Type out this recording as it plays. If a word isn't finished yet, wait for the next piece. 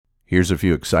Here's a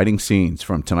few exciting scenes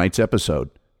from tonight's episode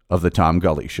of The Tom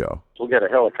Gully Show. We got a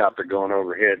helicopter going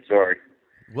overhead, sorry.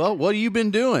 Well, what have you been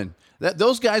doing?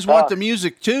 Those guys want the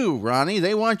music too, Ronnie.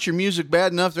 They want your music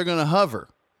bad enough they're going to hover.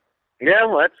 Yeah,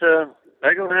 well,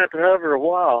 they're going to have to hover a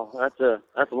while. That's a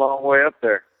long way up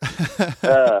there.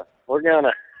 We're going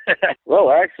to...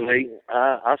 Well, actually,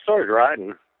 I started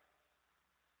riding.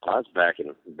 I was back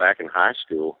in high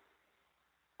school.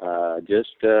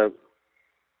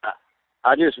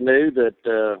 I just knew that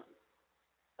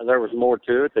there was more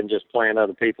to it than just playing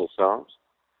other people's songs.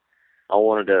 I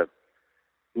wanted to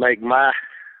make my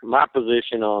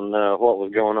position on what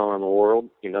was going on in the world,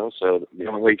 so the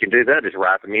only way you can do that is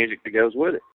write the music that goes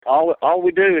with it. All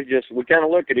we do is we kind of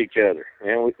look at each other,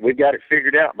 and we got it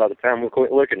figured out by the time we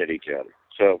quit looking at each other.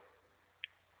 So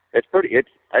it's kind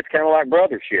of like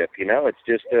brothership, It's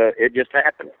just it just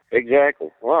happened. Exactly.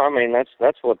 Well, I mean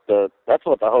that's what the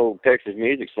whole Texas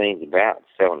music scene's about,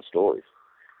 telling stories.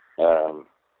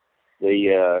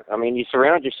 You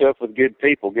surround yourself with good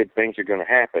people, good things are going to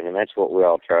happen, and that's what we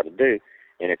all try to do.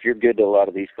 And if you're good to a lot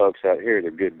of these folks out here,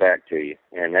 they're good back to you.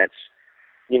 And that's,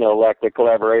 like the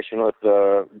collaboration with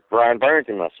Brian Burns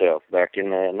and myself back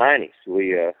in the 90s.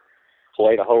 We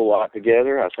played a whole lot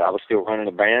together. I was still running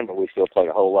a band, but we still played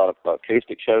a whole lot of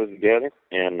acoustic shows together.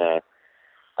 And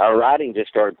our writing just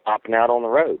started popping out on the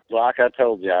road. Like I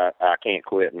told you, I can't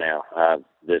quit now.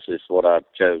 This is what I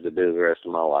chose to do the rest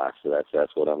of my life, so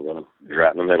that's what I'm going to be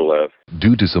right in the middle of.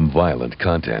 Due to some violent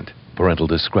content, parental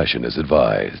discretion is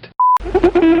advised.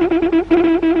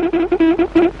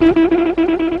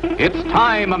 It's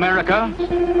time, America.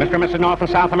 Mr. and Mrs. North and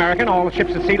South American, all the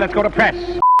ships at sea, let's go to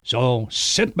press. So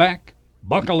sit back,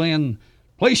 buckle in,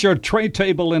 place your tray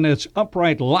table in its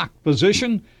upright lock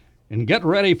position, and get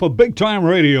ready for big-time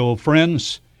radio,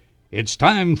 friends. It's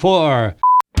time for...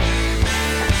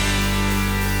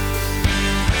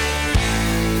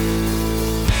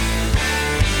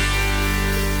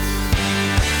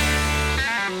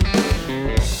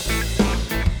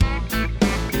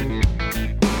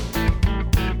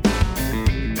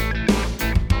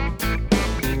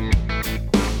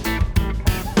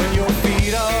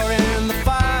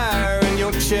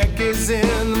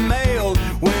 in the mail,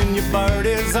 when your bird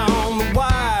is on the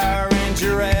wire and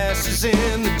your ass is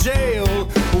in the jail,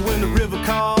 when the river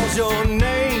calls your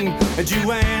name and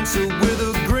you answer with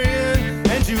a grin,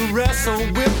 and you wrestle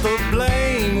with the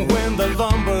blame when the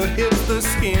lumber hits the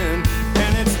skin,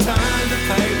 and it's time to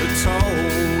pay the toll.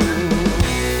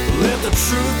 Let the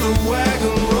truth of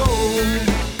wagon roll.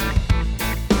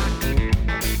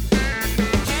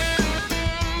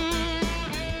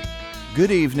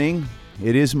 Good evening.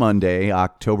 It is Monday,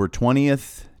 October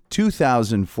 20th,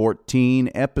 2014,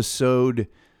 episode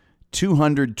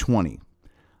 220.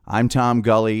 I'm Tom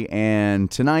Gully,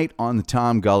 and tonight on the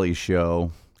Tom Gully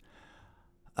Show,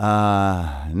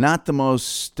 not the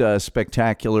most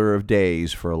spectacular of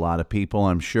days for a lot of people,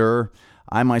 I'm sure.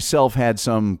 I myself had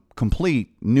some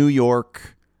complete New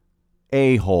York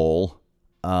a-hole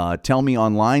tell me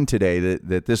online today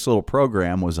that this little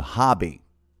program was a hobby.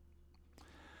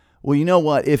 Well, you know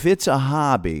what? If it's a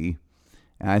hobby,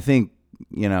 and I think,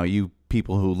 you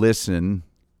people who listen,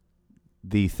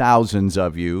 the thousands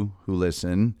of you who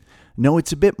listen, know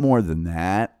it's a bit more than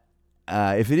that.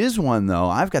 If it is one, though,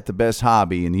 I've got the best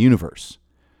hobby in the universe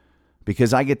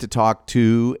because I get to talk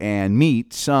to and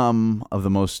meet some of the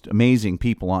most amazing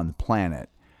people on the planet.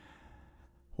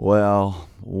 Well,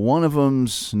 one of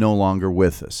them's no longer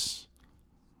with us.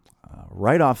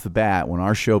 Right off the bat, when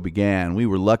our show began, we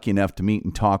were lucky enough to meet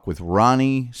and talk with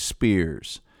Ronnie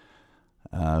Spears,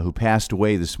 who passed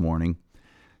away this morning,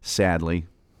 sadly.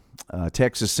 A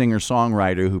Texas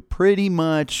singer-songwriter who pretty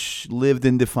much lived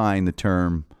and defined the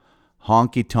term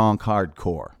honky-tonk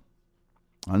hardcore.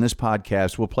 On this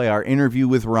podcast, we'll play our interview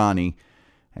with Ronnie,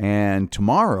 and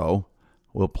tomorrow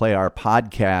we'll play our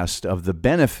podcast of the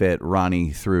benefit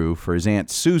Ronnie threw for his Aunt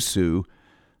Susu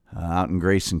out in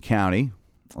Grayson County,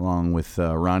 along with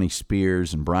Ronnie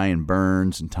Spears and Brian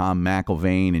Burns and Tom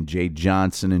McIlvaine and Jay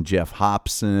Johnson and Jeff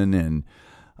Hobson. And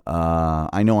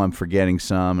I know I'm forgetting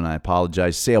some, and I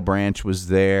apologize. Sale Branch was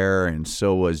there, and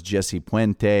so was Jesse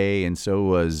Puente, and so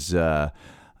was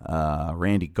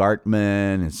Randy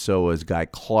Gartman, and so was Guy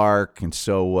Clark, and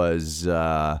so was...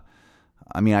 I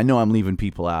know I'm leaving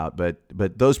people out, but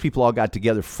those people all got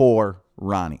together for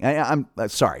Ronnie. I'm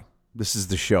sorry. This is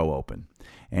the show open,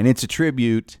 and it's a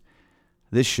tribute...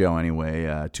 This show,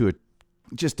 anyway, to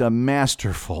just a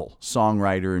masterful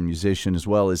songwriter and musician, as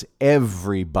well as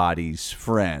everybody's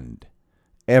friend,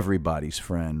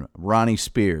 Ronnie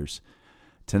Spears,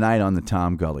 tonight on the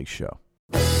Tom Gully Show.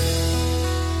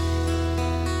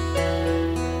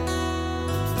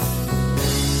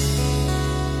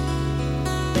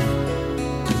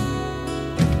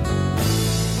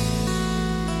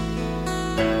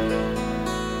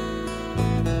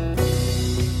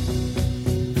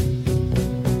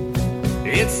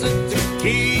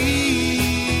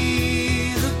 Tequila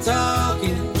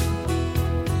talking,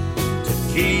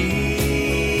 tequila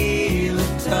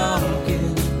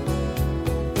talking.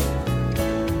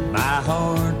 My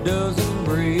heart doesn't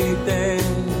break that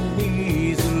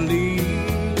easily.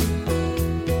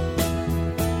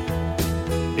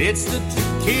 It's the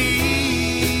tequila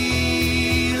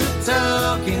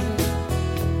talking,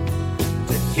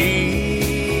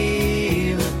 tequila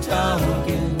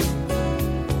talking.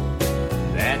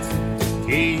 That's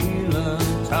tequila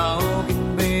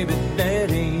talking, baby,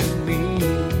 that ain't me.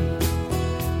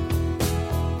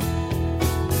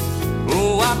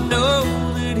 Oh, I know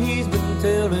that he's been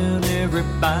telling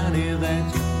everybody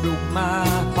that you broke my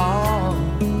heart.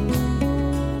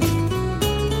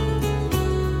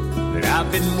 But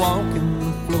I've been walking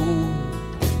the floor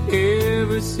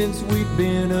ever since we've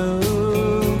been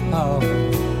apart.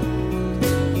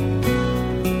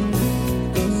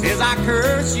 Says I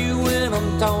curse you when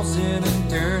I'm tossing and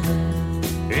turning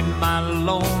in my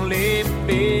lonely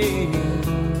bed.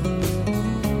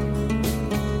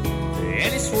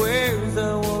 And he swears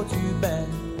I want you back.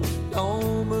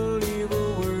 Don't believe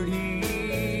a word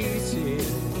he said.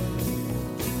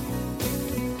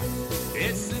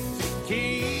 It's the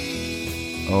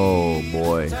tequila. Oh,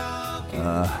 boy.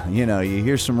 You know, you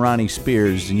hear some Ronnie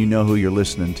Spears and you know who you're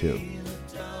listening to.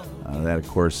 That, of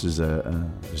course, is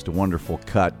just a wonderful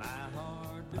cut.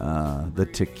 The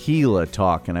Tequila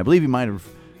Talk. And I believe he might have,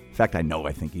 in fact, I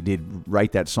think he did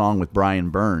write that song with Brian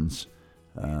Burns,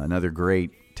 another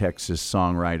great Texas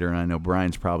songwriter. And I know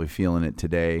Brian's probably feeling it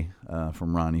today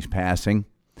from Ronnie's passing.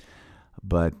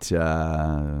 But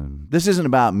this isn't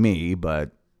about me,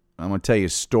 but I'm going to tell you a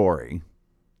story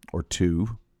or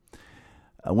two.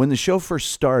 When the show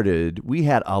first started, we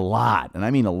had a lot, and I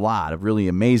mean a lot, of really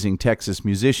amazing Texas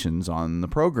musicians on the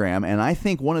program. And I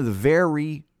think one of the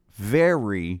very,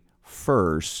 very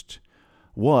first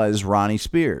was Ronnie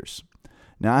Spears.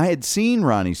 Now, I had seen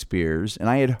Ronnie Spears, and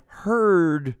I had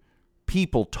heard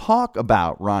people talk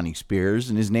about Ronnie Spears,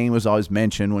 and his name was always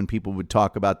mentioned when people would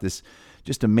talk about this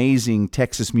just amazing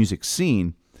Texas music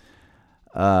scene.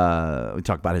 We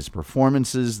talk about his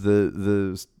performances,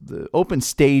 the open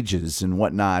stages and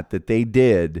whatnot that they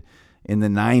did in the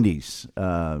 90s.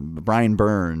 Brian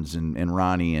Burns and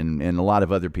Ronnie and a lot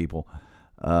of other people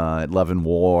at Love and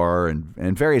War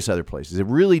and various other places. It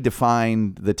really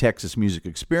defined the Texas music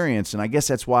experience, and I guess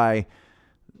that's why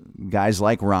guys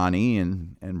like Ronnie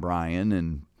and Brian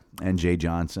and Jay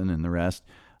Johnson and the rest,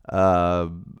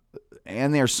 and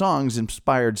their songs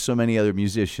inspired so many other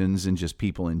musicians and just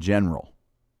people in general.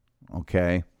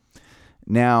 Okay.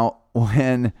 Now,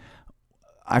 when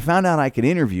I found out I could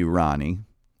interview Ronnie,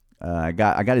 I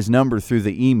got his number through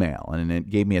the email, and it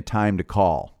gave me a time to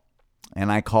call.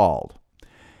 And I called.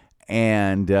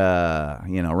 And,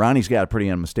 Ronnie's got a pretty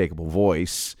unmistakable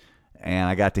voice, and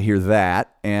I got to hear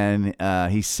that. And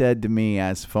he said to me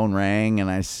as the phone rang,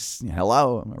 and I said,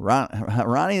 "Hello,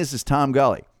 Ronnie, this is Tom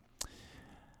Gully."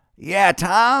 "Yeah,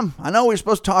 Tom, I know we're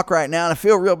supposed to talk right now, and I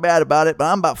feel real bad about it, but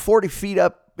I'm about 40 feet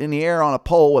up in the air on a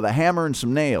pole with a hammer and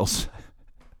some nails."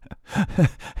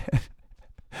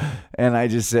 And I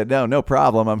just said, no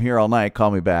problem. I'm here all night.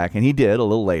 Call me back. And he did a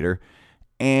little later.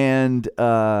 And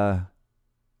I'll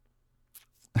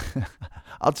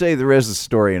tell you the rest of the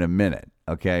story in a minute.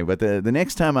 Okay. But the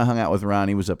next time I hung out with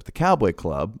Ronnie was up at the Cowboy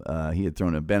Club. He had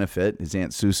thrown a benefit. His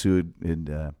Aunt Susu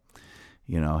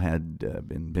had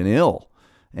been ill.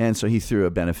 And so he threw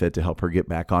a benefit to help her get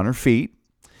back on her feet.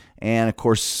 And, of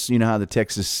course, you know how the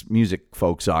Texas music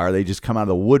folks are. They just come out of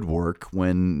the woodwork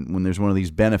when there's one of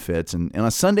these benefits. And on a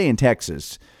Sunday in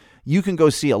Texas, you can go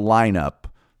see a lineup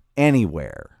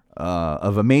anywhere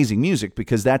of amazing music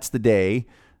because that's the day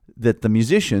that the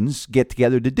musicians get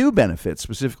together to do benefits,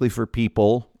 specifically for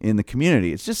people in the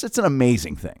community. It's an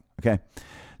amazing thing, okay?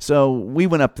 So we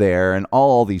went up there, and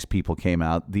all these people came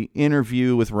out. The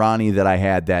interview with Ronnie that I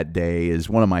had that day is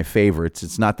one of my favorites.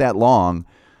 It's not that long,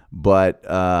 but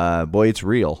boy, it's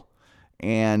real.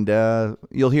 And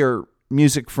you'll hear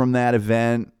music from that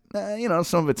event.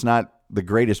 Some of it's not the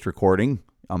greatest recording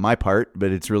on my part,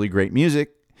 but it's really great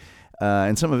music.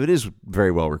 And some of it is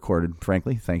very well recorded,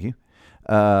 frankly. Thank you.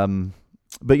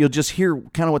 But you'll just hear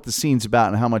kind of what the scene's about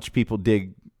and how much people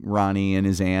dig Ronnie and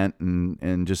his aunt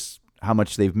and just how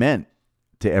much they've meant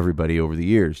to everybody over the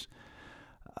years.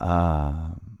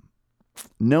 No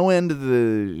end to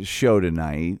the show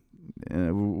tonight.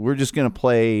 We're just going to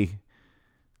play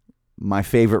my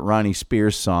favorite Ronnie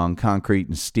Spears song, Concrete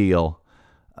and Steel.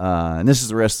 And this is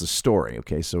the rest of the story.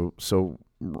 Okay, so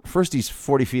first he's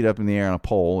 40 feet up in the air on a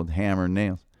pole with a hammer and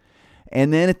nails.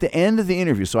 And then at the end of the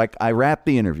interview, so I wrapped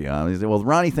the interview. I said, well,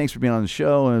 Ronnie, thanks for being on the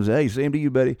show. And I was like, hey, same to you,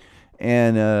 buddy.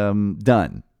 And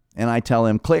done. And I tell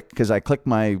him, click, because I clicked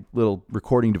my little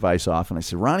recording device off. And I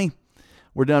said, Ronnie,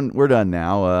 we're done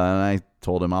now. And I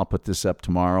told him I'll put this up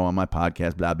tomorrow on my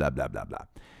podcast, blah, blah, blah, blah, blah.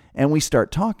 And we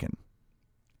start talking.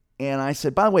 And I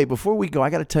said, by the way, before we go, I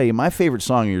got to tell you, my favorite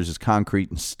song of yours is Concrete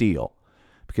and Steel.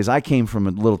 Because I came from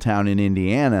a little town in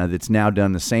Indiana that's now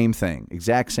done the same thing.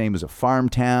 Exact same as a farm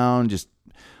town. Just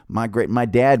my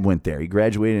dad went there. He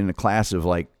graduated in a class of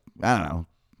like, I don't know,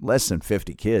 less than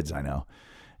 50 kids, I know.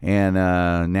 And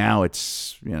now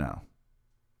it's,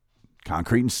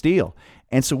 Concrete and Steel.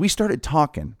 And so we started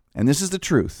talking. And this is the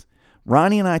truth.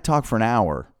 Ronnie and I talked for an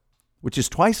hour, which is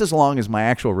twice as long as my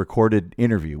actual recorded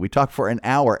interview. We talked for an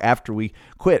hour after we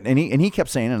quit. And he kept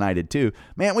saying, and I did too,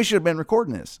 man, we should have been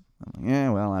recording this. I'm like, yeah,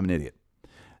 well, I'm an idiot.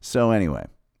 So anyway,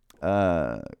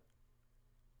 to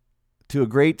a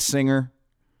great singer,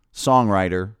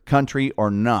 songwriter, country or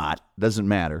not, doesn't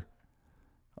matter,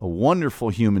 a wonderful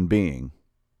human being.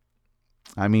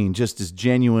 I mean, just as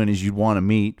genuine as you'd want to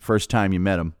meet first time you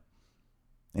met him.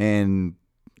 And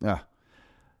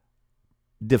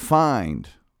defined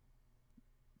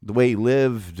the way he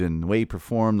lived and the way he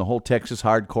performed, the whole Texas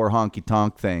hardcore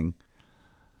honky-tonk thing.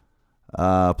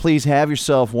 Please have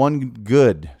yourself one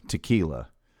good tequila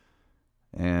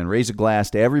and raise a glass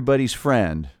to everybody's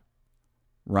friend,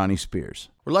 Ronnie Spears.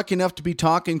 We're lucky enough to be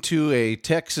talking to a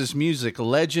Texas music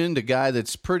legend, a guy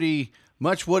that's pretty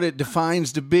much what it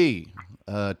defines to be.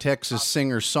 A Texas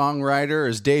singer-songwriter.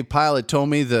 As Dave Pilot told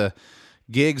me, the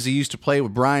gigs he used to play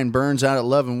with Brian Burns out at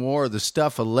Love and War, the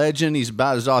stuff a legend. He's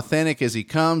about as authentic as he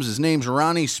comes. His name's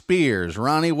Ronnie Spears.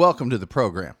 Ronnie, welcome to the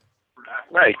program.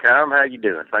 Hey, Tom, how you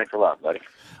doing? Thanks a lot, buddy.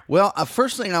 Well,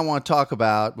 first thing I want to talk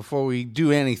about before we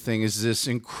do anything is this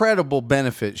incredible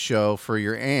benefit show for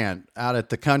your aunt out at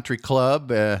the Country Club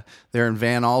there in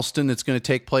Van Alstyne. It's going to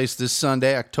take place this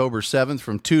Sunday, October 7th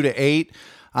from 2 to 8.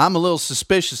 I'm a little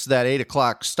suspicious of that 8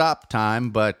 o'clock stop time,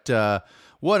 but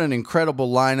what an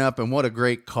incredible lineup and what a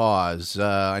great cause.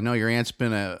 I know your aunt's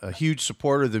been a huge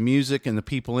supporter of the music and the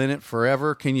people in it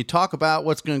forever. Can you talk about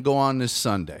what's going to go on this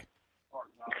Sunday?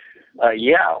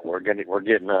 Yeah, we're getting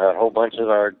a whole bunch of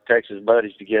our Texas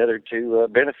buddies together to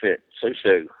benefit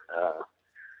Susu.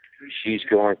 She's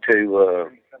going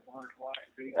to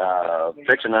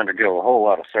fixing to undergo a whole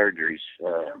lot of surgeries,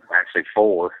 actually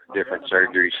 4 different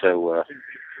surgeries. So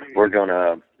we're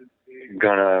gonna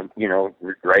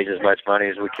raise as much money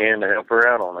as we can to help her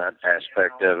out on that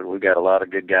aspect of it. We've got a lot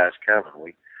of good guys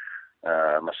coming.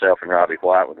 Myself and Robbie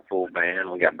White with a full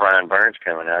band. We got Brian Burns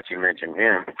coming out. You mentioned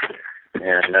him.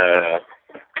 And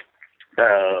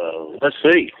let's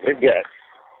see, we've got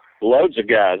loads of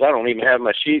guys. I don't even have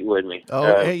my sheet with me.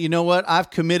 Hey, you know what? I've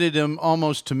committed them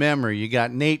almost to memory. You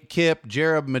got Nate Kipp,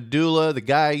 Jared Medulla, the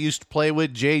guy I used to play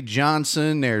with, Jay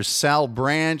Johnson. There's Sal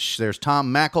Branch. There's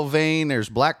Tom McIlvain. There's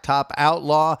Blacktop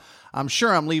Outlaw. I'm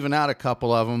sure I'm leaving out a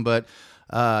couple of them, but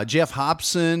Jeff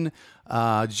Hobson.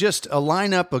 Just a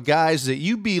lineup of guys that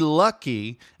you'd be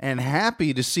lucky and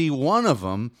happy to see one of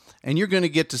them, and you're going to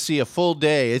get to see a full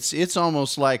day. It's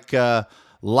almost like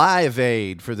Live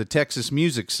Aid for the Texas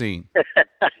music scene.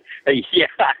 Yeah,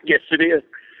 I guess it is.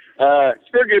 It's a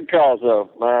very good cause, though.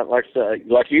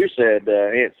 Like you said,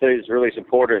 Aunt Sue's really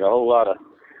supported a whole lot of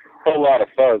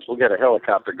folks. We got a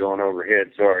helicopter going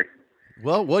overhead. Sorry.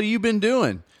 Well, what have you been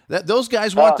doing? Those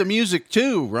guys want the music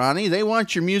too, Ronnie. They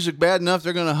want your music bad enough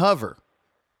they're going to hover.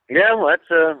 Yeah, well,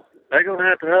 they're going to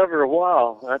have to hover a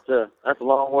while. That's a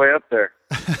long way up there.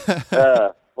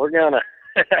 We're gonna,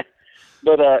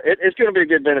 but it's going to be a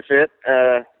good benefit.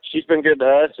 She's been good to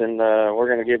us, and we're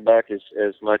going to give back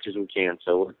as much as we can.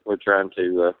 So we're trying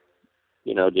to,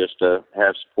 just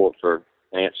have support for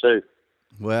Aunt Sue.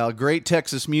 Well, great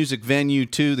Texas music venue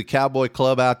too. The Cowboy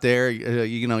Club out there.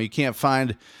 You can't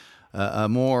find a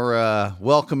more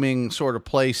welcoming sort of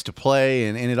place to play,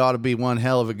 and it ought to be one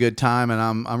hell of a good time. And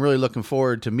I'm really looking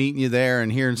forward to meeting you there and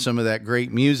hearing some of that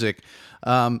great music.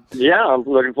 Yeah, I'm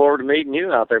looking forward to meeting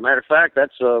you out there. Matter of fact,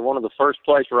 that's one of the first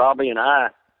place Robbie and I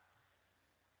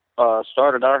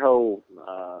started our whole.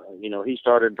 He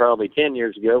started probably 15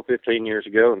 years ago,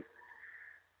 and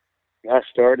I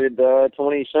started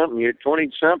 20-something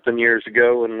years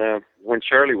ago, and when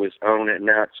Shirley was on it, and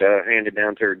now it's handed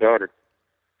down to her daughter.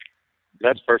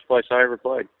 That's the first place I ever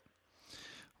played.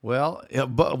 Well,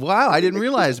 wow! I didn't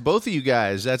realize both of you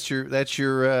guys. That's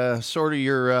your sort of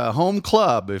your home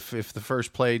club. If the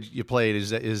first you played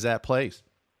is that place.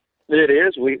 It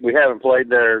is. We haven't played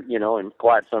there, in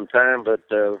quite some time, but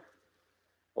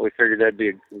we figured that'd be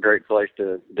a great place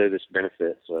to do this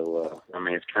benefit. So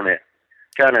it's kind of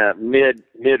kind of mid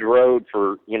road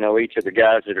for each of the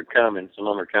guys that are coming. Some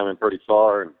of them are coming pretty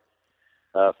far, and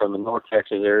from the North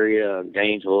Texas area,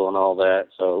 Gainesville, and all that.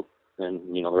 So,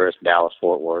 and the rest, Dallas,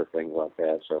 Fort Worth, things like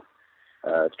that. So,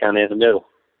 it's kind of in the middle.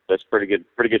 That's pretty good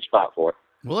spot for it.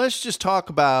 Well, let's just talk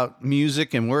about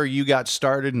music and where you got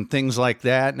started and things like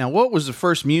that. Now, what was the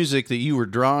first music that you were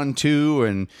drawn to,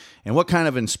 and what kind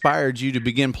of inspired you to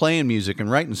begin playing music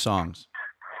and writing songs?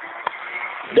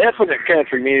 Definite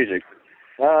country music.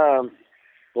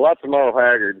 Lots of Merle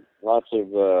Haggard, lots of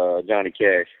Johnny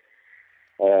Cash.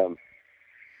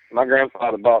 My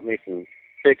grandfather bought me some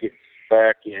tickets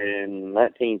back in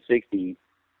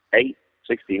 1968,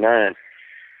 69.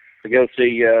 To go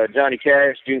see Johnny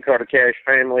Cash, June Carter Cash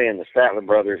family, and the Statler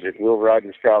brothers at Will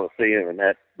Rogers Coliseum, and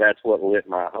that's what turned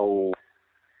my whole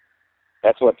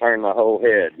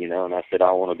head, and I said,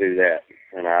 I want to do that.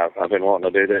 And I've been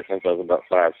wanting to do that since I was about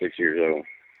 5, 6 years old.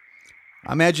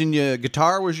 I imagine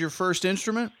guitar was your first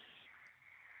instrument?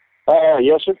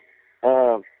 Yes, sir.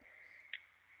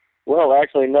 Well,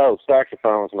 actually, no,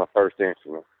 saxophone was my first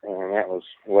instrument, and that was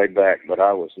way back, but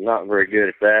I was not very good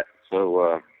at that,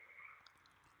 so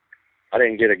I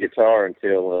didn't get a guitar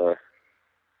until,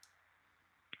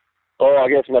 I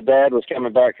guess my dad was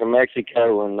coming back from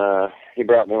Mexico, and he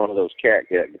brought me one of those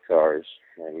catgut guitars,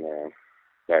 and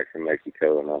back from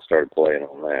Mexico, and I started playing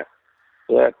on that.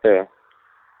 So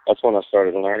that's when I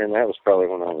started learning. That was probably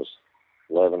when I was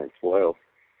 11 or 12.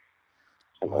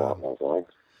 Something along those lines.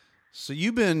 So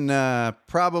you've been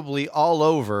probably all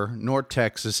over North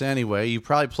Texas anyway. You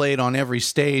probably played on every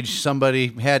stage somebody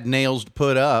had nails to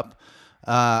put up.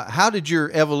 How did your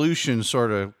evolution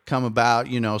sort of come about,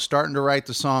 starting to write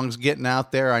the songs, getting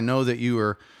out there? I know that you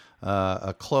were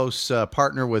a close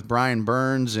partner with Brian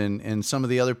Burns and some of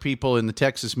the other people in the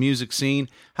Texas music scene.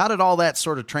 How did all that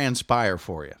sort of transpire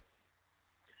for you?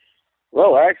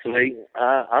 Well, actually,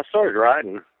 I started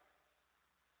writing.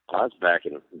 I was back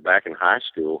in high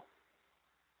school.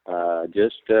 I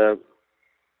just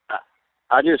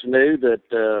knew that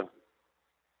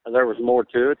there was more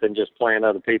to it than just playing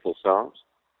other people's songs.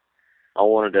 I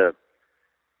wanted to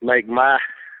make my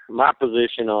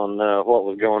position on what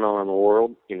was going on in the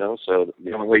world, so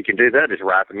the only way you can do that is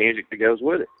write the music that goes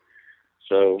with it.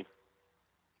 So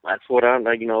that's what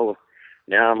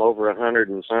now I'm over 100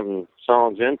 and something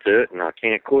songs into it, and I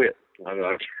can't quit.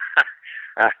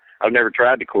 I've never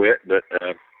tried to quit, but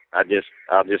I'll just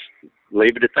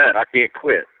leave it at that. I can't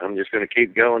quit. I'm just going to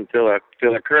keep going till I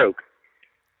croak.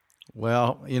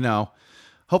 Well,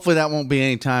 hopefully that won't be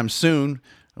anytime soon.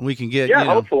 We can get,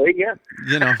 hopefully,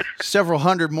 several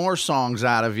hundred more songs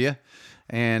out of you.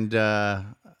 And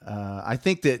I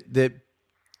think that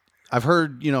I've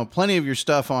heard, plenty of your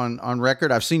stuff on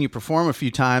record. I've seen you perform a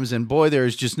few times, and boy, there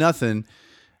is just nothing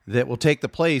that will take the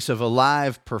place of a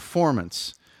live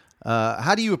performance.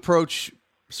 How do you approach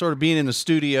sort of being in the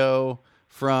studio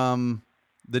from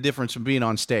the difference from being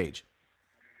on stage?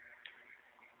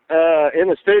 In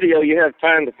the studio, you have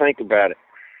time to think about it.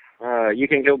 You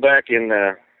can go back and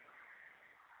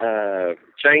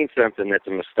change something that's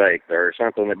a mistake or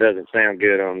something that doesn't sound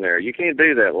good on there. You can't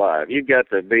do that live. You got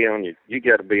to be on your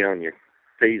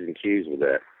P's and Q's with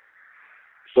that.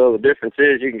 So the difference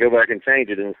is you can go back and change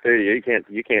it in the studio.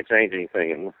 You can't change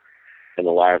anything in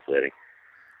the live setting.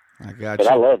 I got but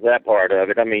you. I love that part of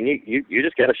it. I mean, you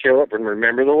just got to show up and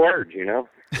remember the words,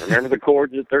 remember the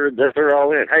chords that they're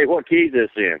all in. Hey, what key is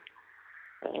this in?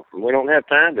 We don't have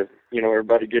time to,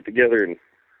 everybody get together and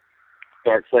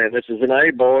start saying, this is an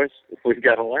A, boys. We've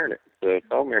got to learn it. So it's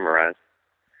all memorized.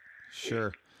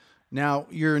 Sure. Now,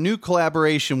 your new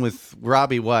collaboration with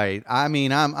Robbie White, I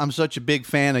mean, I'm such a big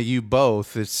fan of you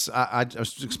both. I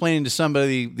was explaining to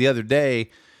somebody the other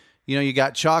day, you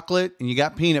got chocolate and you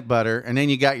got peanut butter, and then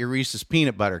you got your Reese's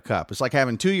peanut butter cup. It's like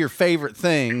having two of your favorite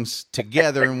things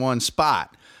together in one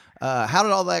spot. How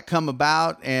did all that come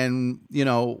about, and,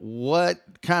 what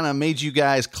kind of made you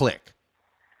guys click?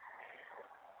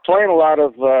 Playing a lot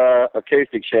of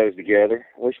acoustic shows together.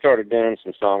 We started doing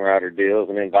some songwriter deals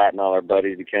and inviting all our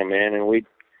buddies to come in, and we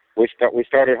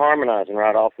started harmonizing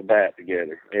right off the bat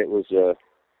together. It was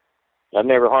I've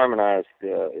never harmonized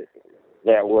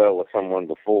that well with someone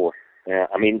before.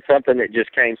 I mean, something that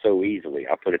just came so easily.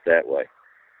 I'll put it that way.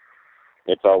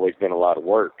 It's always been a lot of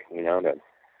work, to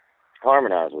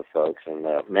harmonize with folks, and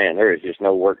man, there is just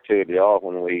no work to it at all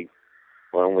when we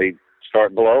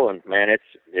start blowing. Man, it's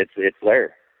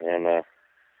there, and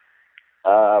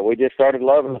we just started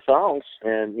loving the songs,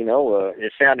 and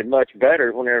it sounded much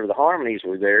better whenever the harmonies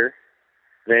were there.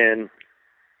 Then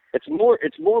it's more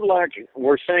like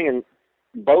we're singing.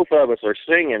 Both of us are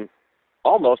singing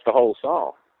almost the whole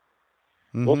song.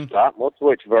 We'll stop. We'll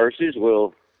switch verses.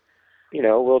 We'll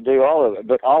do all of it.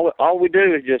 But all we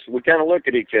do is just we kind of look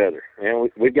at each other, and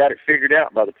we've got it figured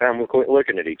out by the time we quit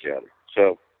looking at each other.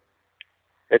 So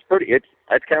it's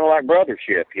kind of like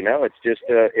brothership, It's just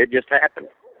it just happened.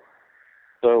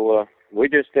 So we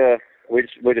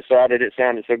decided it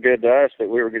sounded so good to us that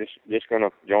we were just going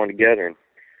to join together and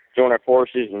join our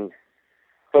forces and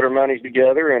put our monies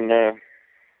together and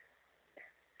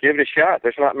give it a shot.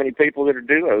 There's not many people that are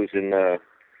duos in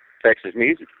Texas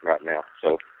music right now,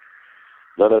 so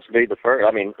let us be the first.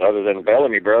 I mean, other than the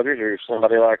Bellamy Brothers or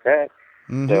somebody like that.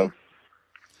 Mm-hmm. So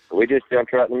we just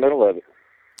jumped right in the middle of it.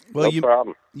 Well, no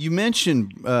problem. You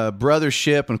mentioned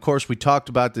brothership, and of course we talked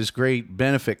about this great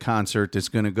benefit concert that's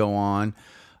going to go on.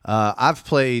 I've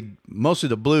played most of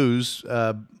the blues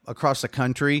across the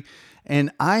country,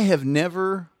 and I have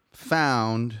never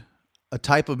found a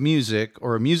type of music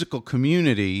or a musical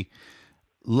community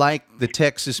like the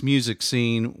Texas music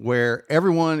scene, where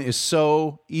everyone is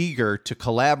so eager to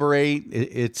collaborate.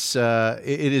 It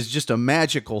is just a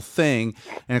magical thing.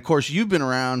 And of course, you've been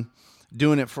around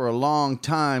doing it for a long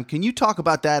time. Can you talk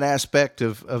about that aspect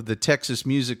of the Texas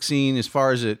music scene as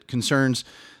far as it concerns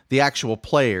the actual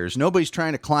players? Nobody's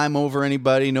trying to climb over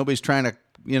anybody. Nobody's trying to,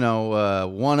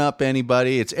 one up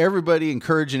anybody. It's everybody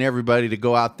encouraging everybody to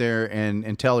go out there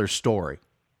and tell their story.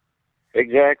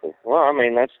 Exactly. Well, I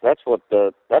mean, that's what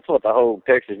the whole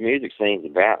Texas music scene's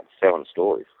about, telling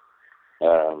stories.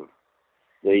 You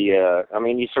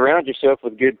surround yourself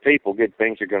with good people, good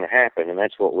things are going to happen, and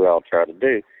that's what we all try to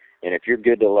do. And if you're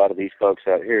good to a lot of these folks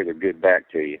out here, they're good back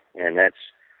to you. And that's,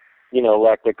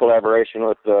 like the collaboration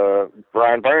with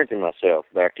Brian Burns and myself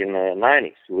back in the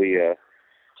 90s. We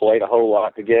played a whole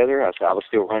lot together. I was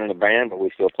still running a band, but we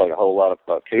still played a whole lot of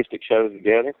acoustic shows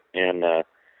together. And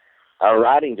our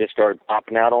writing just started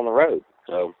popping out on the road.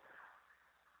 So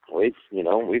we've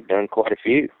done quite a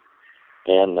few.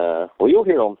 And you'll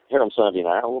hear them Sunday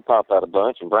night. We'll pop out a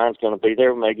bunch, and Brian's going to be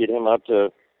there. We may get him up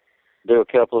to do a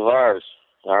couple of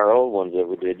our old ones that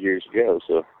we did years ago.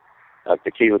 So like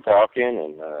Tequila Talking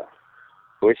and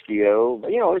Whiskey O.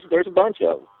 But, there's a bunch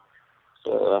of them.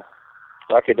 So if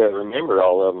I could remember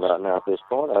all of them right now at this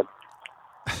point,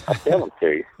 I'd tell them to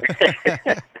you.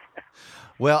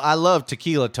 Well, I love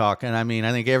Tequila Talking. I mean,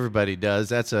 I think everybody does.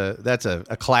 That's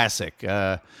a classic.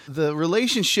 The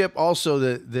relationship also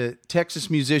that Texas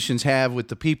musicians have with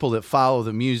the people that follow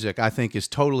the music, I think, is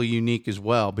totally unique as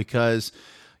well, because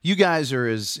you guys are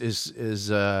as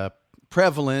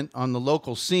prevalent on the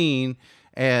local scene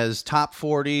as Top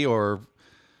 40 or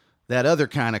that other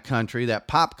kind of country, that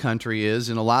pop country is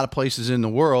in a lot of places in the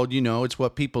world. It's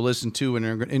what people listen to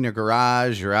in their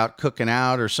garage or out cooking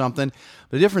out or something.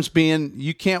 The difference being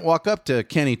you can't walk up to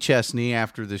Kenny Chesney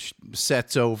after the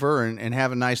set's over and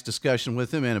have a nice discussion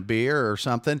with him and a beer or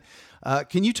something.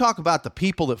 Can you talk about the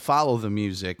people that follow the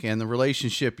music and the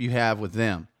relationship you have with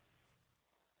them?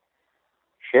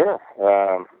 Sure.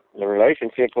 The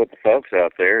relationship with the folks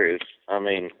out there is,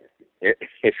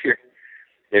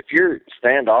 if you're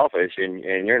standoffish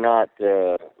and you're not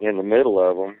in the middle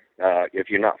of them, if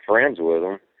you're not friends with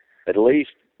them, at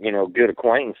least, good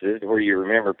acquaintances where you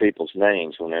remember people's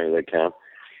names whenever they come.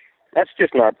 That's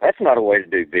not a way to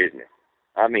do business.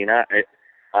 I mean,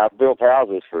 I've built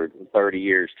houses for 30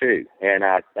 years too, and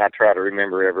I try to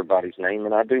remember everybody's name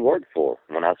that I do work for.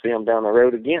 When I see them down the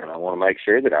road again, I want to make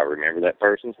sure that I remember that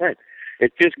person's name.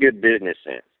 It's just good business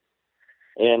sense.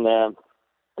 And, a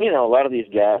lot of these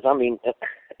guys,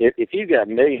 if you've got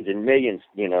millions and millions,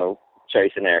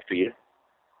 chasing after you,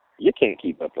 you can't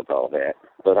keep up with all that.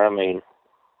 But if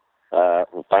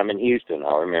I'm in Houston,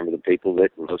 I'll remember the people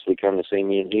that mostly come to see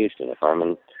me in Houston. If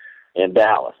I'm in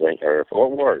Dallas or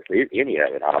Fort Worth, any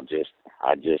of it,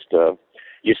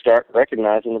 you start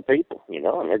recognizing the people,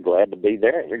 and they're glad to be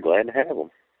there and you're glad to have them.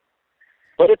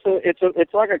 But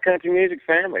it's like a country music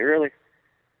family, really.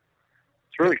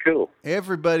 It's really cool.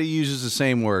 Everybody uses the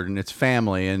same word, and it's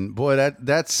family. And boy,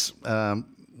 that's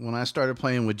when I started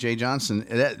playing with Jay Johnson,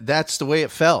 that's the way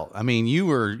it felt. I mean, you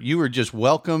were just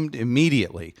welcomed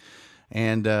immediately.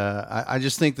 And I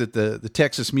just think that the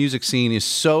Texas music scene is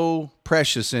so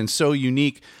precious and so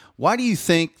unique. Why do you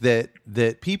think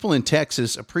that people in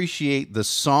Texas appreciate the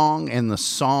song and the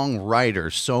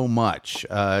songwriter so much?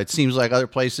 It seems like other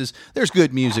places, there's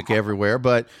good music everywhere,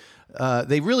 but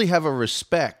they really have a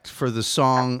respect for the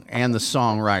song and the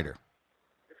songwriter.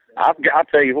 I'll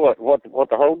tell you what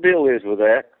the whole deal is with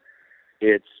that.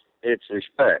 It's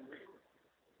respect.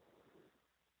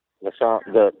 The song,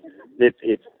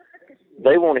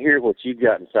 they want to hear what you've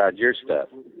got inside your stuff,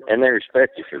 and they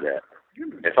respect you for that.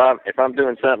 If I'm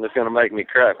doing something that's going to make me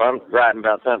cry, if I'm writing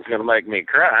about something that's going to make me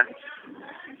cry,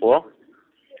 well,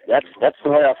 that's the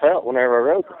way I felt whenever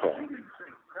I wrote the thing.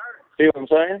 See what I'm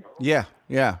saying? Yeah.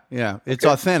 It's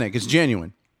authentic. It's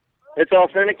genuine. It's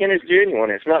authentic and it's genuine.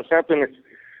 It's not something that,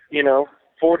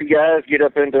 40 guys get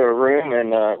up into a room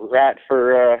and write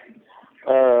for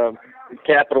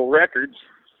Capitol Records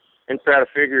and try to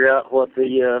figure out what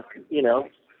the,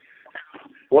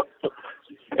 what.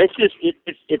 It's just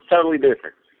it's totally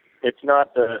different. It's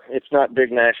not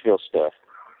big Nashville stuff.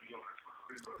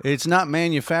 It's not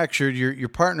manufactured. Your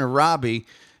partner Robbie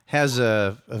has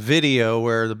a video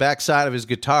where the backside of his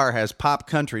guitar has "Pop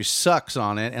Country Sucks"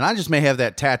 on it, and I just may have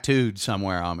that tattooed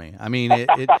somewhere on me. I mean,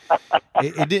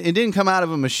 it didn't come out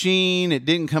of a machine. It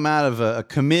didn't come out of a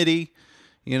committee.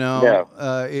 No.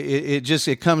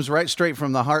 It comes right straight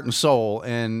from the heart and soul,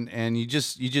 and you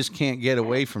just can't get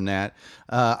away from that.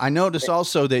 I notice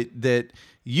also that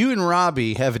you and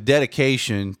Robbie have a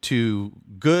dedication to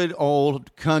good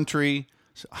old country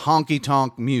honky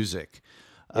tonk music.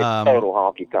 It's total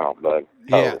honky tonk, bud.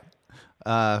 Total.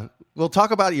 Yeah. We'll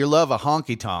talk about your love of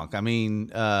honky tonk. I mean,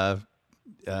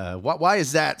 why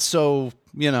is that so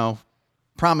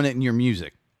prominent in your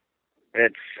music?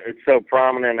 It's so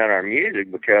prominent in our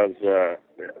music because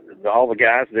all the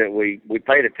guys that we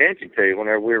paid attention to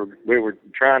whenever we were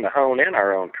trying to hone in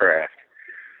our own craft.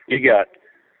 You got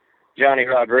Johnny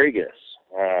Rodriguez,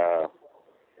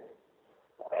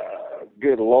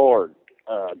 good Lord,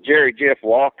 Jerry Jeff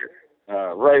Walker,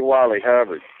 Ray Wiley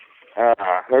Hubbard.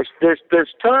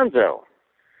 There's tons of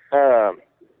them.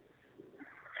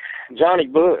 Johnny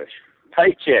Bush,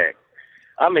 Paycheck.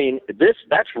 I mean,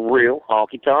 that's real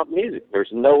honky-tonk music. There's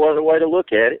no other way to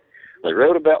look at it. They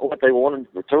wrote about what they wanted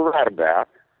to write about.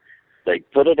 They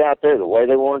put it out there the way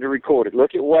they wanted to record it.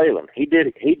 Look at Waylon. He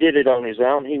did it on his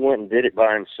own. He went and did it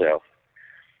by himself.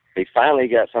 He finally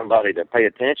got somebody to pay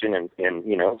attention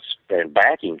and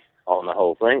backing on the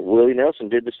whole thing. Willie Nelson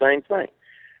did the same thing.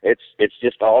 It's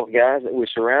just all the guys that we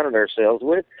surrounded ourselves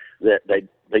with that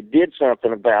they did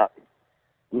something about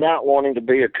not wanting to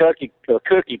be a cookie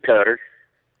cutter.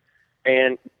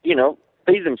 And,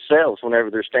 be themselves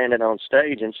whenever they're standing on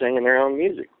stage and singing their own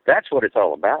music. That's what it's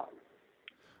all about.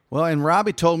 Well, and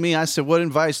Robbie told me, I said, what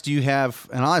advice do you have?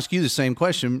 And I'll ask you the same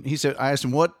question. I asked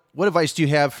him, what advice do you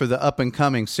have for the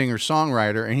up-and-coming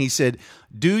singer-songwriter? And he said,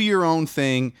 do your own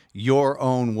thing your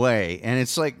own way. And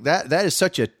it's like that is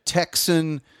such a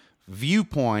Texan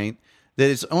viewpoint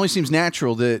that it only seems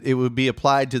natural that it would be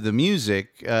applied to the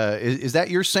music. Is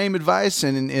that your same advice?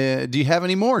 And do you have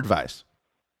any more advice?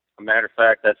 Matter of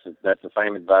fact, that's the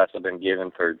same advice I've been given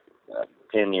for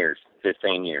 10 years,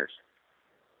 15 years.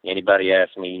 Anybody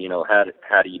asks me,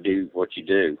 how do you do what you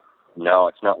do? No,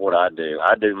 it's not what I do.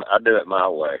 I do it my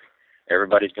way.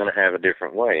 Everybody's going to have a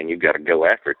different way, and you've got to go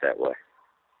after it that way.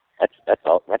 That's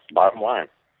all. That's the bottom line.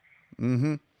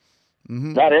 Mm-hmm.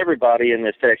 Mm-hmm. Not everybody in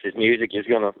this Texas music is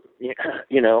going to,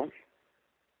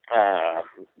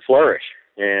 flourish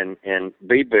and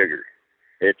be bigger.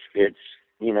 It's.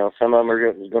 Some of them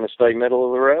are going to stay middle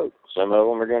of the road. Some of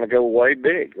them are going to go way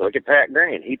big. Look at Pat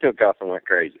Green; he took off and went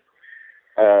crazy.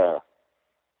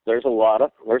 There's a lot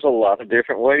of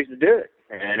different ways to do it,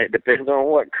 and it depends on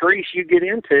what crease you get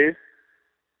into.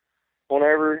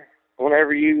 Whenever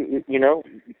you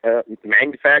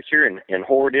manufacture and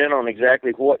hoard in on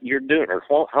exactly what you're doing, or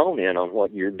hone in on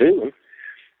what you're doing,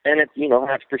 and it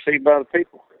has to perceived by the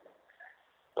people.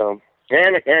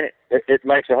 And it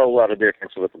makes a whole lot of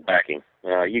difference with the backing.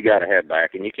 You got to have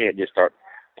backing. You can't just start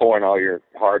pouring all your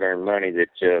hard-earned money that,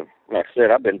 like I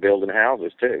said, I've been building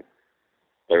houses too,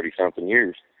 30-something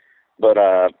years. But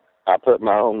I put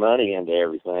my own money into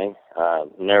everything. I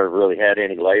never really had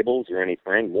any labels or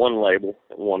anything. One label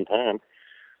at one time.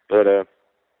 But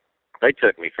they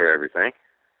took me for everything.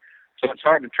 So it's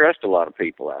hard to trust a lot of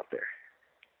people out there.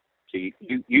 So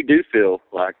you do feel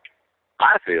like,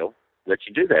 I feel, that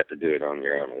you do have to do it on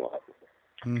your own a lot.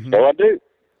 Mm-hmm. So I do.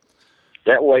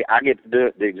 That way I get to do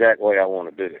it the exact way I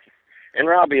want to do it. And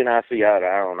Robbie and I see eye to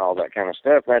eye on all that kind of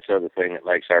stuff. That's the other thing that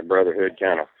makes our brotherhood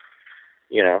kind of,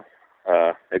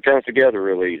 it comes together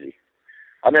real easy.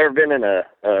 I've never been in a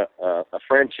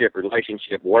friendship,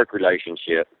 relationship, work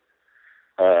relationship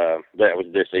that was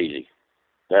this easy.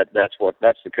 That's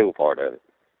the cool part of it.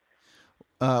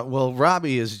 Well,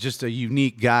 Robbie is just a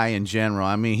unique guy in general.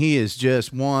 I mean, he is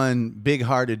just one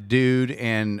big-hearted dude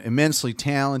and immensely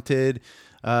talented.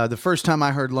 The first time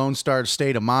I heard Lone Star's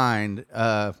State of Mind,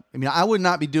 I would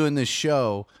not be doing this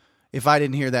show if I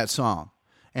didn't hear that song.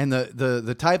 And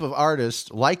the type of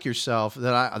artist like yourself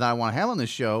that I want to have on this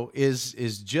show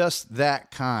is just that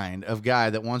kind of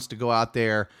guy that wants to go out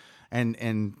there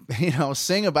and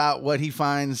sing about what he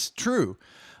finds true.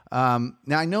 Now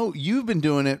I know you've been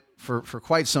doing it for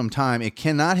quite some time. It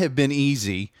cannot have been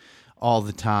easy all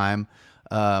the time.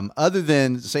 Other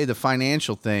than, say, the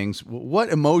financial things, what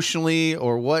emotionally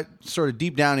or what sort of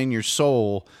deep down in your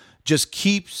soul just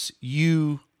keeps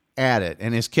you at it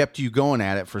and has kept you going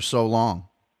at it for so long?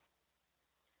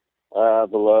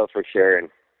 The love for sharing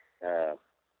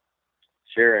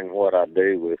what I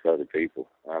do with other people.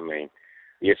 I mean,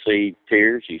 you see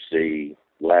tears, you see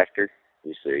laughter,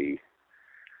 you see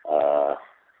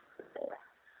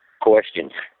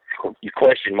question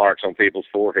marks on people's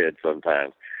foreheads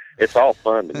sometimes. It's all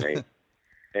fun to me.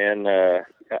 And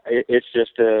it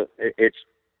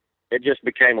just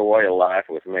became a way of life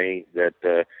with me that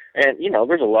and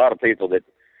there's a lot of people that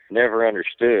never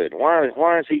understood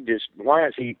why is he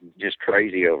just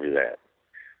crazy over that.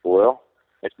 Well,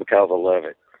 it's because I love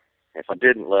it. If I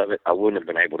didn't love it, I wouldn't have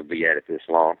been able to be at it this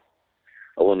long.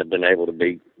 I wouldn't have been able to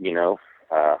be,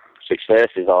 success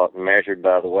is all measured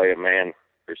by the way a man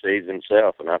perceives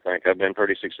himself, and I think I've been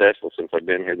pretty successful since I've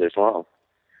been here this long.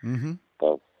 Mm-hmm.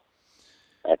 So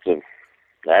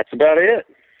that's about it.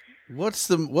 What's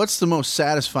the most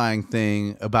satisfying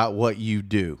thing about what you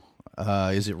do?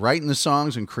 Is it writing the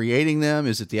songs and creating them?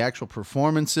 Is it the actual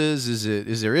performances?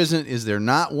 Is there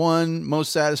not one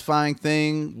most satisfying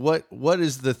thing? What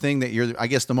is the thing that you're, I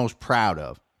guess, the most proud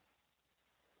of?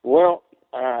 Well,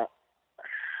 I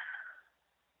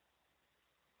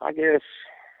guess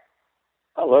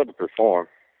I love to perform,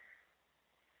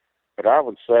 but I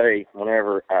would say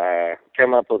whenever I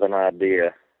come up with an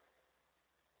idea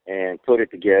and put it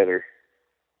together,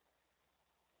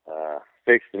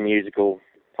 fix the musical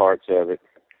parts of it,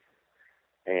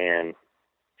 and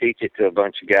teach it to a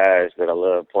bunch of guys that I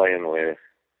love playing with,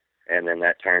 and then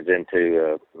that turns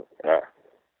into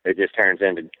it just turns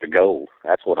into the gold.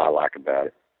 That's what I like about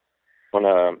it.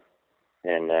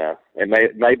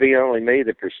 It may be only me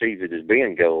that perceives it as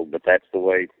being gold, but that's the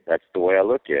way I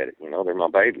look at it. They're my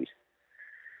babies.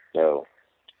 So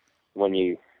when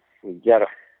you got a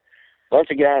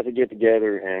bunch of guys that get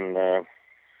together and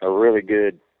are really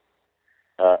good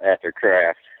at their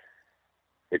craft,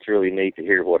 it's really neat to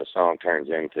hear what a song turns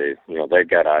into. They've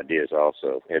got ideas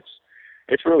also.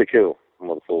 It's really cool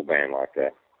with a full band like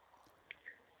that.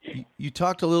 You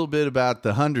talked a little bit about the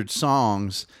 100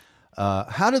 songs.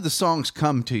 How do the songs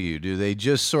come to you? Do they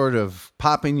just sort of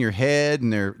pop in your head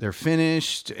and they're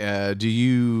finished? Do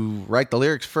you write the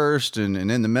lyrics first and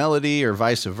then the melody, or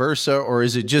vice versa? Or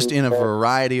is it just in a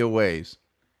variety of ways?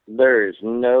 There is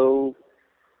no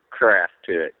craft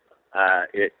to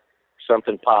it.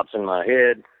 Something pops in my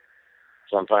head.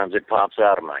 Sometimes it pops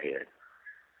out of my head.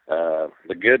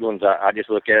 The good ones, I just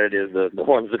look at it as the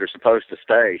ones that are supposed to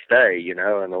stay,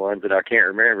 and the ones that I can't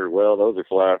remember, well, those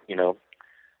are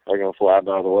they're going to fly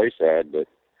by the wayside. But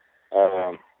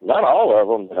not all of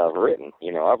them that I've written,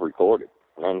 I've recorded.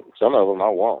 And some of them I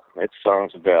won't. It's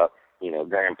songs about,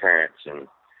 grandparents and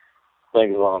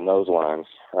things along those lines.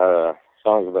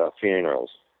 Songs about funerals.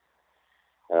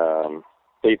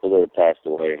 People that have passed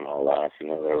away in my life, that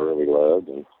I really loved.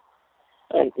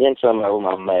 And some of them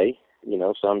I may,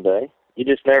 someday. You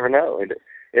just never know.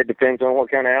 It depends on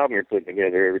what kind of album you're putting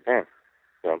together every time.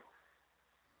 So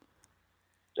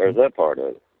there's that part of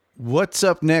it. What's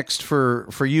up next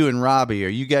for you and Robbie? Are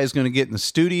you guys going to get in the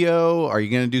studio? Are you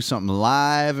going to do something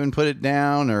live and put it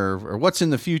down, or what's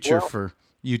in the future for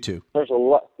you two? There's a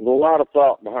lot of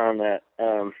thought behind that.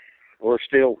 We're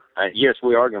still, yes,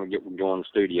 we are going to get going in the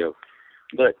studio,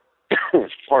 but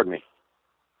pardon me.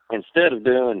 Instead of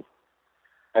doing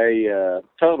a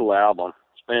total album,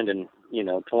 spending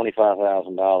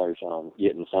 $25,000 on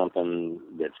getting something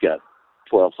that's got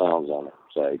 12 songs on it,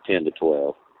 say 10 to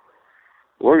 12.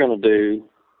 We're going to do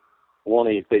one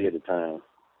EP at a time,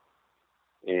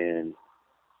 and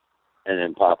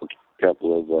then pop a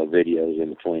couple of videos in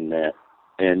between that,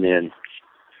 and then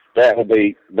that will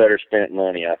be better spent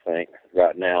money, I think.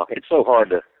 Right now, it's so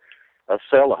hard to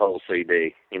sell a whole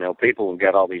CD. People have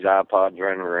got all these iPods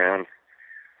running around.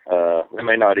 They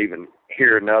may not even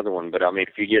hear another one, but I mean,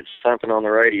 if you get something on the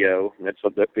radio and that's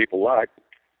what that people like,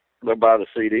 they'll buy the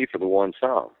CD for the one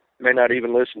song. May not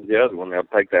even listen to the other one. They'll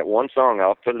take that one song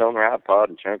off, put it on their iPod,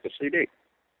 and chunk the CD.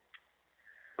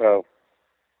 So,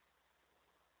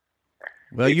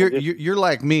 well, you're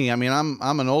like me. I mean,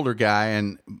 I'm an older guy,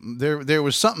 and there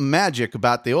was something magic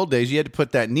about the old days. You had to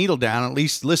put that needle down, at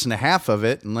least listen to half of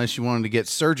it, unless you wanted to get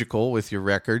surgical with your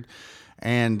record.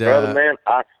 And brother, man,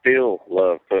 I still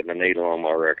love putting a needle on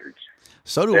my records.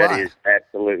 So do I. That is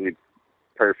absolutely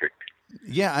perfect.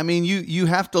 Yeah, I mean, you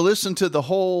have to listen to the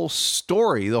whole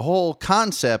story. The whole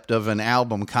concept of an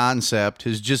album concept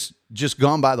has just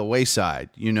gone by the wayside.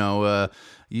 You know,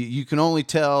 you can only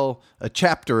tell a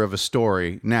chapter of a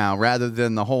story now rather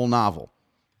than the whole novel.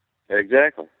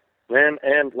 Exactly.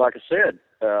 And like I said,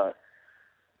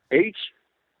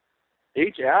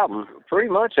 each album pretty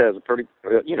much has a pretty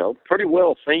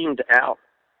well themed out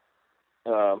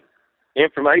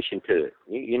information to it.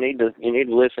 You need to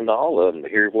listen to all of them to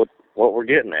hear what we're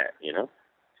getting at, you know.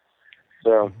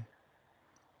 So,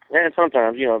 and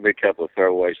sometimes there'll be a couple of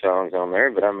throwaway songs on there,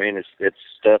 but I mean it's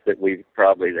stuff that we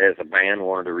probably as a band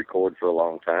wanted to record for a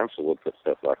long time, so we'll put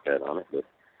stuff like that on it. But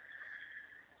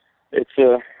it's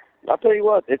I'll tell you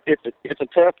what, it's a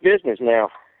tough business now.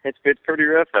 It's pretty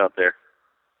rough out there,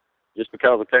 just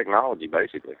because of technology,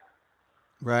 basically.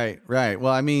 Right.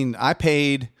 Well, I mean, I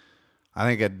paid,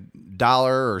 I think,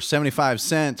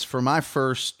 $1.75 for my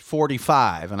first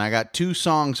 45, and I got 2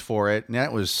 songs for it, and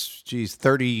that was,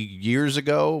 30 years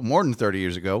ago, more than 30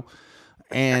 years ago.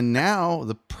 And now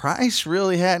the price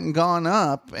really hadn't gone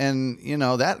up, and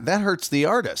that hurts the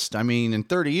artist. I mean, in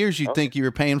 30 years, you'd think you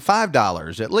were paying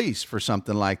 $5 at least for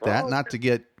something like that. Not to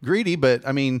get greedy, but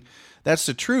I mean, that's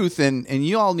the truth. And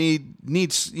you all need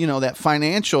that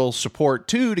financial support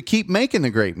too to keep making the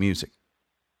great music.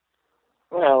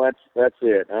 Well, that's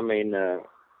it. I mean,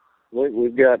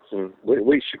 we've got some.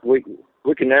 We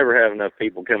can never have enough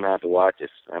people come out to watch us.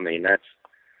 I mean, that's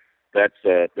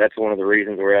one of the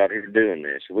reasons we're out here doing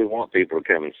this. We want people to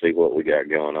come and see what we got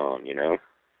going on, you know.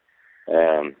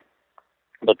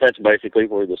 But that's basically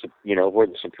where the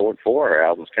support for our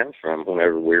albums comes from.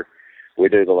 Whenever we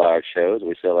do the live shows,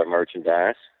 we sell our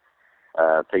merchandise,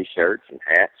 T-shirts and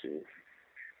hats and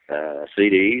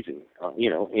CDs and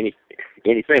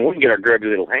anything we can get our grubby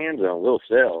little hands on, we'll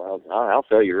sell. I'll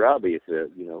sell you Robbie if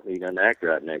he doesn't act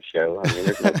right next show. I mean,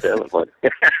 there's no telling what.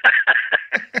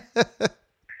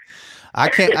 I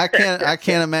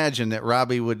can't imagine that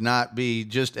Robbie would not be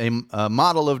just a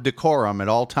model of decorum at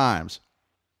all times.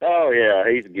 Oh yeah,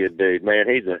 he's a good dude, man.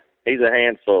 He's a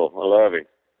handful. I love him.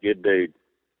 Good dude.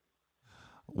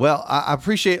 Well, I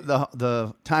appreciate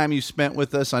the time you spent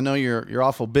with us. I know you're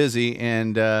awful busy,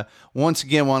 and once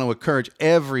again want to encourage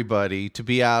everybody to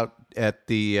be out at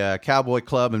the Cowboy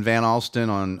Club in Van Alstyne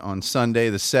on Sunday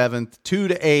the 7th, 2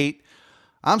 to 8.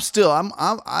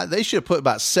 They should have put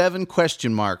about 7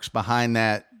 question marks behind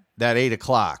that 8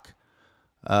 o'clock.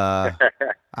 I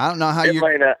don't know how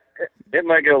It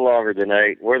may go longer than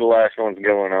 8. We're the last ones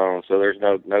going on, so there's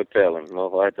no telling.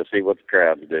 We'll have to see what the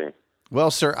crowd's doing. Well,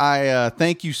 sir, I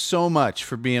thank you so much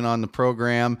for being on the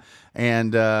program,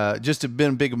 and just have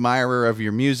been a big admirer of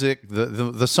your music,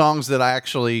 the songs that I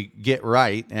actually get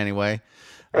right. Anyway,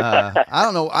 I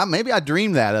don't know. Maybe I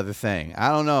dreamed that other thing. I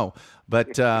don't know,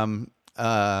 but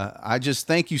I just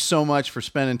thank you so much for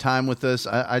spending time with us.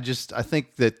 I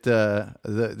think that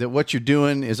that what you're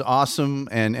doing is awesome,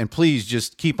 and please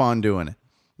just keep on doing it.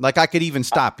 Like I could even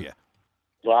stop you.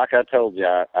 Like I told you,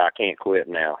 I can't quit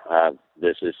now.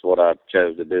 This is what I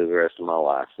chose to do the rest of my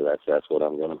life, so that's what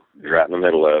I'm going to be right in the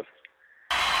middle of.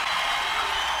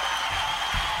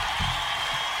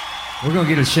 We're going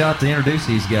to get a shot to introduce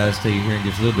these guys to you here in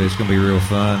just a little bit. It's going to be real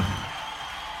fun.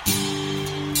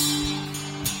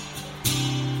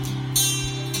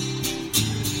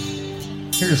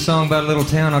 Here's a song about a little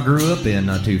town I grew up in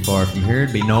not too far from here.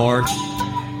 It'd be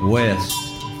northwest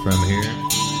from here.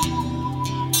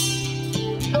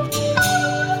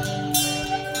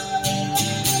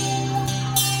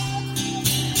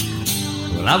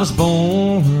 Well, I was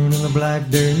born in the Black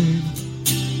Dirt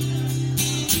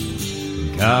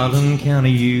in Collin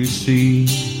County, UC.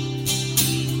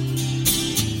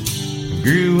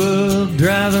 Grew up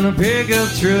driving a pickup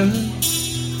truck.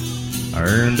 I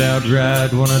earned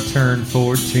outright when I turned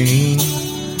 14.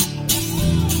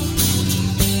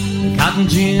 The cotton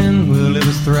gin, well, it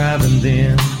was thriving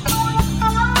then.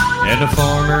 And the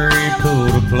farmer, he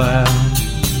pulled a plow.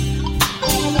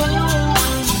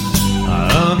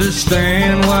 I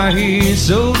understand why he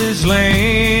sold his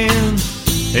land.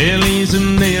 Hell, he's a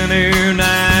millionaire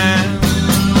now.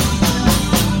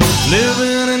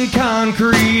 Living in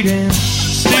concrete and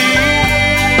steel.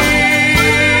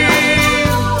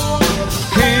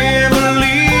 Can't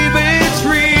believe it's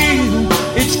real.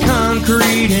 It's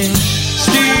concrete and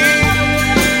steel.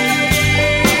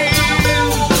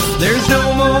 There's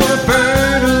no more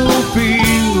fertile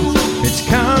fields. It's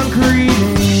concrete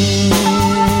and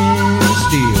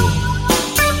steel.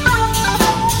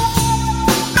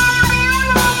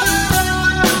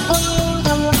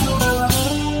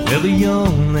 Well, the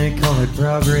young, they call it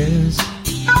progress.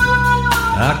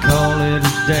 I call it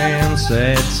a damn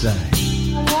sad sight.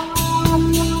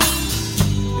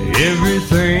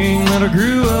 Everything that I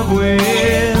grew up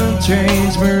with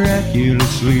changed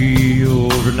miraculously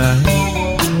overnight.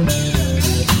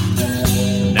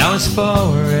 Now as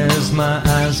far as my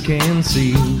eyes can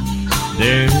see,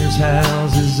 there's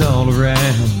houses all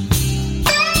around.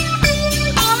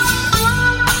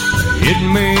 It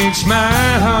makes my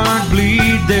heart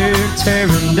bleed. They're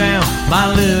tearing down my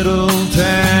little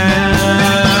town.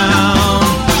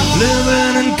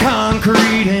 Living in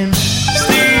concrete and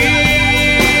steel.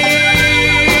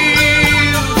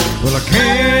 Well, I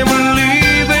can't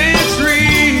believe it's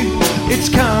real. It's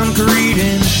concrete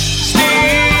and steel.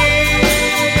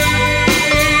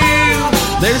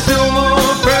 There's no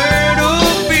more fertile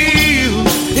field.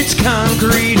 It's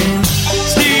concrete and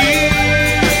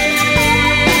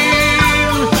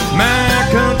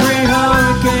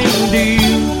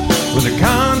with the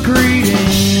concrete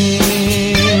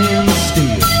and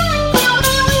steel.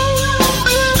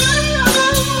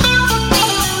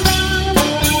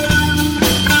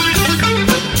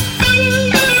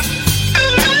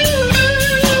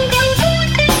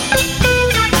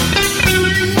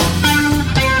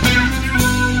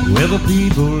 Well, the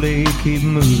people, they keep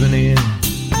moving in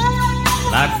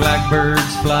like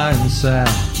blackbirds flying south,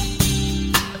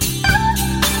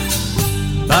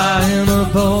 buying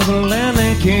up all the land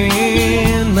they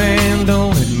can. Man,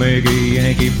 don't it make a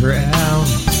Yankee proud?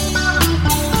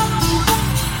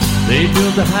 They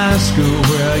built a high school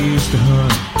where I used to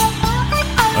hunt,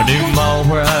 a new mall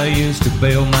where I used to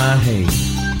bale my hay,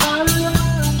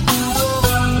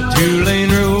 the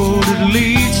 2-lane road that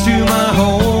leads to my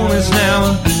home is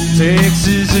now a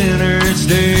Texas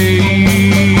interstate.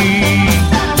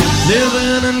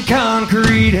 Living in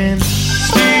concrete and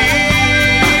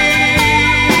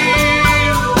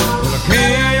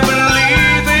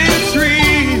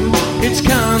it's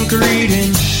concrete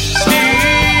and steel.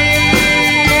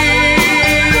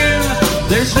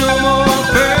 There's no more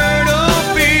fertile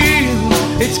field.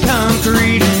 It's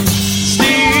concrete and steel.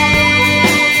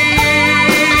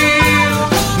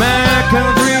 My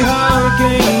country heart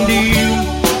can't deal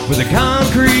with the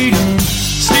concrete and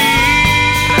steel.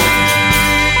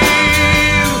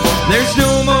 There's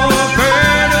no more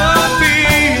fertile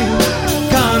field.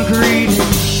 Concrete and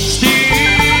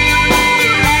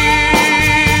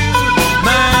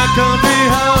country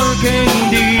heart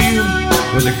can't deal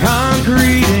with the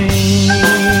concrete